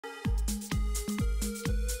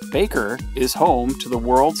Baker is home to the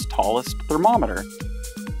world's tallest thermometer.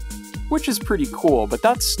 Which is pretty cool, but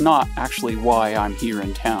that's not actually why I'm here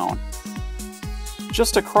in town.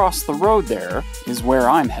 Just across the road there is where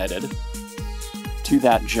I'm headed, to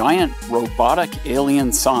that giant robotic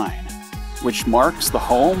alien sign, which marks the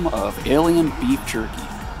home of Alien Beef Jerky.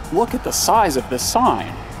 Look at the size of this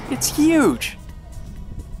sign. It's huge!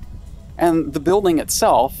 And the building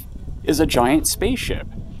itself is a giant spaceship.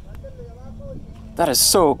 That is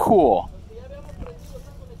so cool.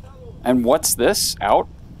 And what's this out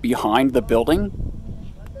behind the building?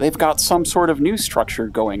 They've got some sort of new structure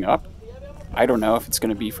going up. I don't know if it's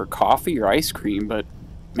going to be for coffee or ice cream, but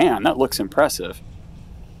man, that looks impressive.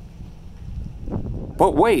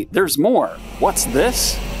 But wait, there's more. What's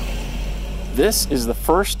this? This is the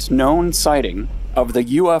first known sighting of the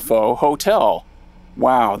UFO Hotel.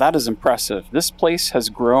 Wow, that is impressive. This place has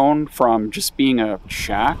grown from just being a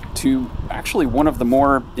shack to actually one of the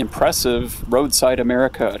more impressive roadside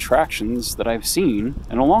America attractions that I've seen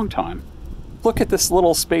in a long time. Look at this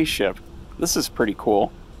little spaceship. This is pretty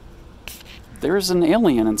cool. There's an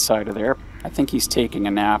alien inside of there. I think he's taking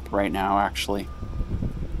a nap right now, actually.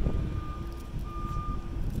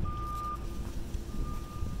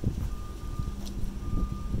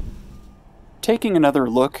 Taking another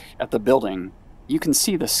look at the building, you can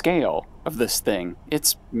see the scale of this thing.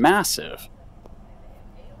 It's massive.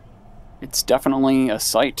 It's definitely a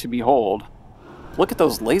sight to behold. Look at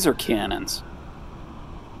those laser cannons.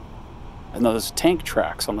 And those tank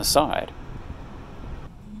tracks on the side.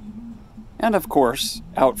 And of course,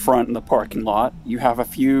 out front in the parking lot, you have a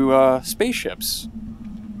few spaceships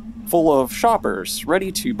full of shoppers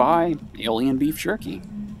ready to buy alien beef jerky.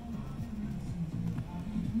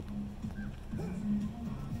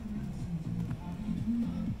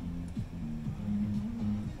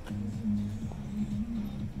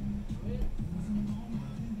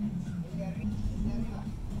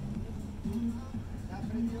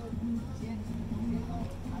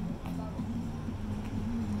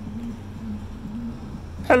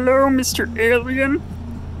 Hello, Mr. Alien.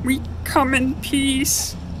 We come in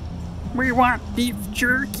peace. We want beef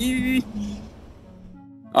jerky.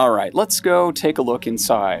 Alright, let's go take a look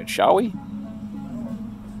inside, shall we?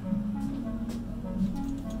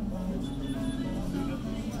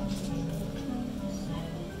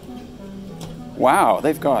 Wow,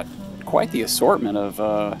 they've got quite the assortment of,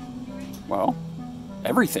 well,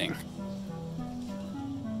 everything.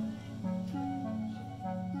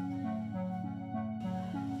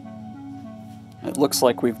 It looks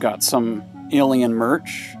like we've got some alien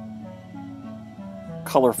merch,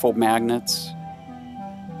 colorful magnets,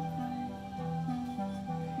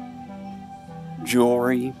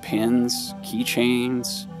 jewelry, pins,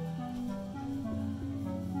 keychains.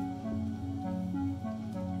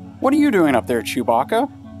 What are you doing up there,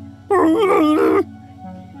 Chewbacca?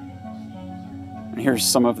 And here's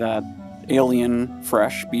some of that Alien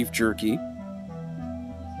Fresh beef jerky.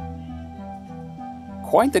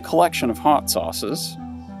 Quite the collection of hot sauces.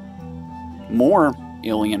 More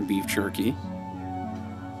alien beef jerky.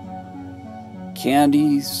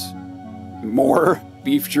 Candies. More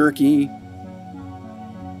beef jerky.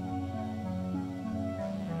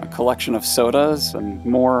 A collection of sodas and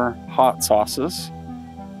more hot sauces.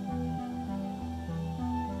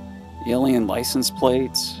 Alien license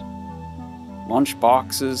plates. Lunch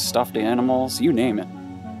boxes, stuffed animals, you name it.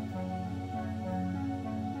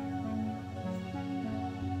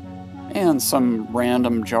 And some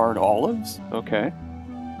random jarred olives. Okay.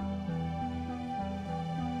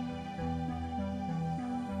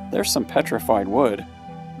 There's some petrified wood.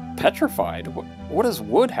 Petrified? What does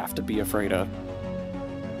wood have to be afraid of?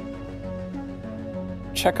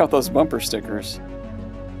 Check out those bumper stickers.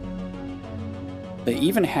 They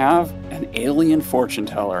even have an alien fortune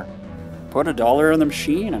teller. Put $1 in the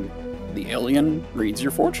machine and the alien reads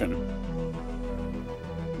your fortune.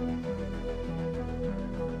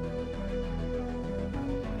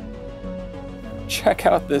 Check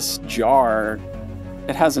out this jar.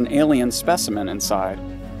 It has an alien specimen inside.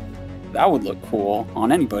 That would look cool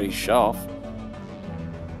on anybody's shelf.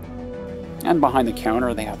 And behind the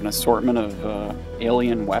counter they have an assortment of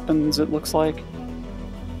alien weapons, it looks like.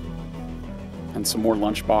 And some more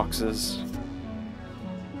lunch boxes.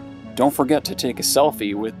 Don't forget to take a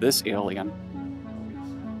selfie with this alien.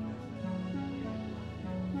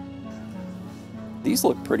 These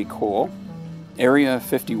look pretty cool. Area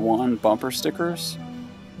 51 bumper stickers.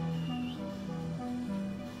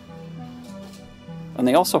 And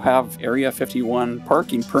they also have Area 51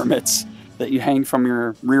 parking permits that you hang from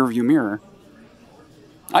your rearview mirror.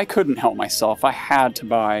 I couldn't help myself. I had to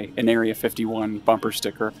buy an Area 51 bumper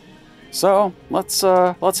sticker. So let's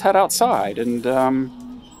head outside and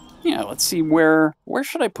yeah, let's see where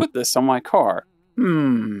should I put this on my car?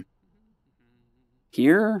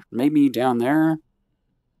 Here? Maybe down there?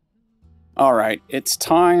 Alright, it's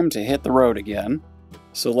time to hit the road again.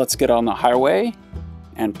 So let's get on the highway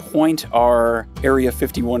and point our Area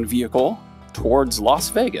 51 vehicle towards Las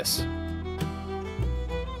Vegas.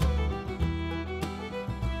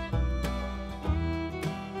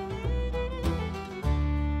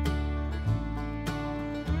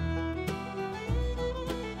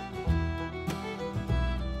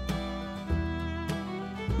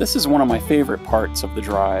 This is one of my favorite parts of the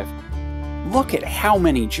drive. Look at how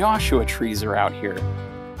many Joshua trees are out here.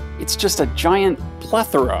 It's just a giant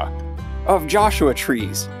plethora of Joshua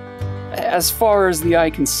trees, as far as the eye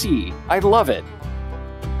can see. I love it.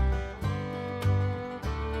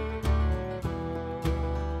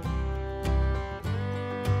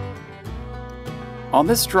 On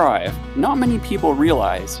this drive, not many people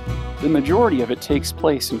realize the majority of it takes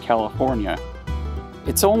place in California.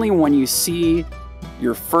 It's only when you see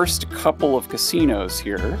your first couple of casinos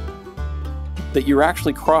here that you're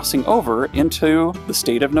actually crossing over into the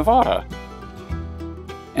state of Nevada.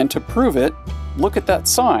 And to prove it, look at that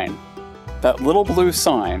sign, that little blue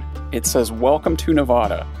sign. It says, "Welcome to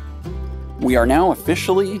Nevada." We are now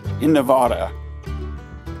officially in Nevada.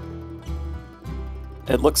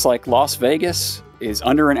 It looks like Las Vegas is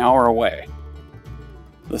under an hour away.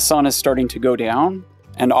 The sun is starting to go down,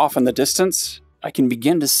 and off in the distance, I can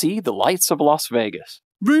begin to see the lights of Las Vegas.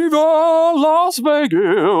 Viva Las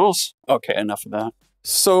Vegas! Okay, enough of that.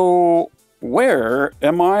 So, where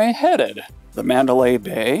am I headed? The Mandalay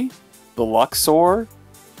Bay? The Luxor?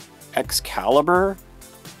 Excalibur?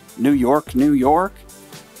 New York, New York?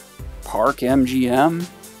 Park MGM?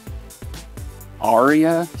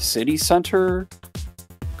 Aria? City Center?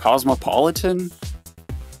 Cosmopolitan?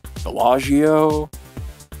 Bellagio?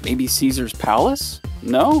 Maybe Caesar's Palace?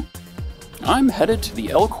 No? I'm headed to the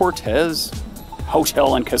El Cortez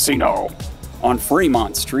Hotel and Casino on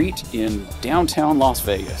Fremont Street in downtown Las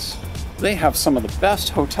Vegas. They have some of the best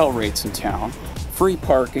hotel rates in town, free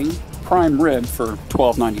parking, prime rib for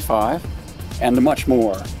 $12.95, and much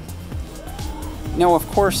more. Now, of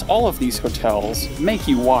course, all of these hotels make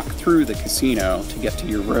you walk through the casino to get to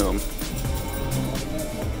your room.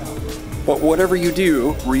 But whatever you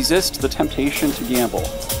do, resist the temptation to gamble.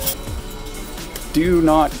 Do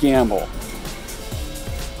not gamble.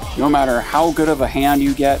 No matter how good of a hand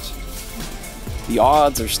you get, the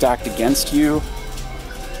odds are stacked against you.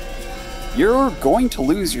 You're going to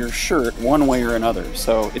lose your shirt one way or another,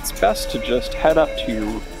 so it's best to just head up to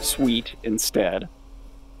your suite instead,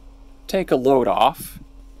 take a load off,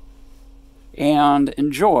 and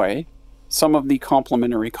enjoy some of the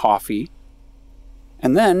complimentary coffee,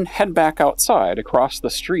 and then head back outside across the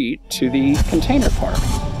street to the container park,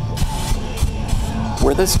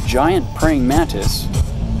 where this giant praying mantis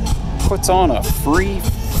puts on a free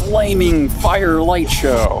flaming fire light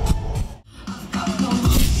show.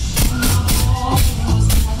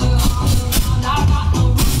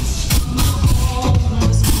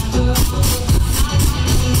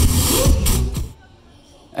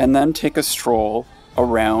 And then take a stroll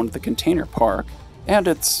around the container park and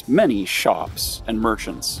its many shops and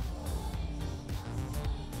merchants.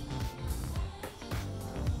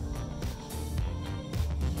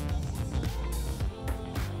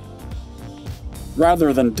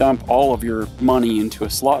 Rather than dump all of your money into a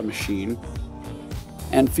slot machine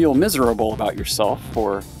and feel miserable about yourself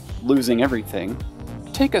for losing everything,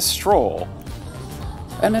 take a stroll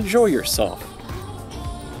and enjoy yourself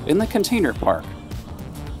in the container park.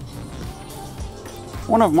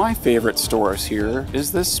 One of my favorite stores here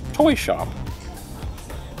is this toy shop.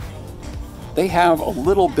 They have a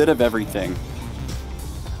little bit of everything.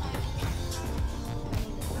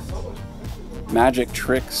 Magic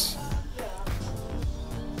tricks,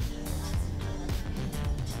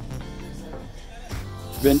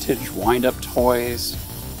 vintage wind-up toys,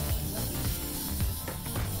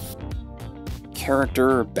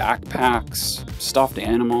 character backpacks, stuffed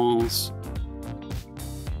animals,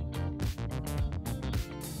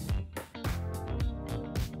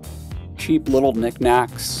 cheap little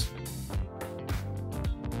knickknacks,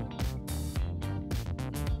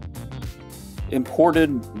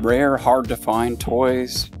 imported, rare, hard-to-find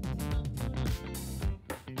toys,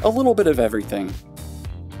 a little bit of everything.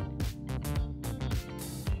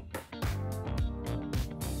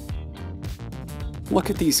 Look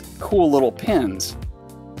at these cool little pins.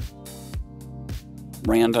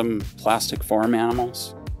 Random plastic farm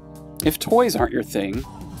animals. If toys aren't your thing,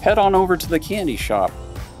 head on over to the candy shop.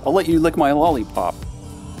 I'll let you lick my lollipop.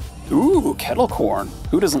 Ooh, kettle corn.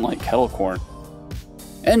 Who doesn't like kettle corn?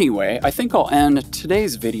 Anyway, I think I'll end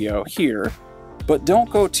today's video here, but don't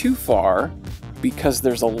go too far because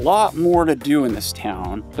there's a lot more to do in this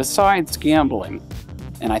town besides gambling.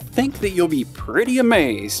 And I think that you'll be pretty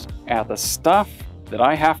amazed at the stuff that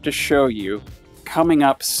I have to show you coming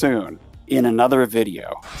up soon in another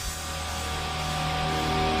video.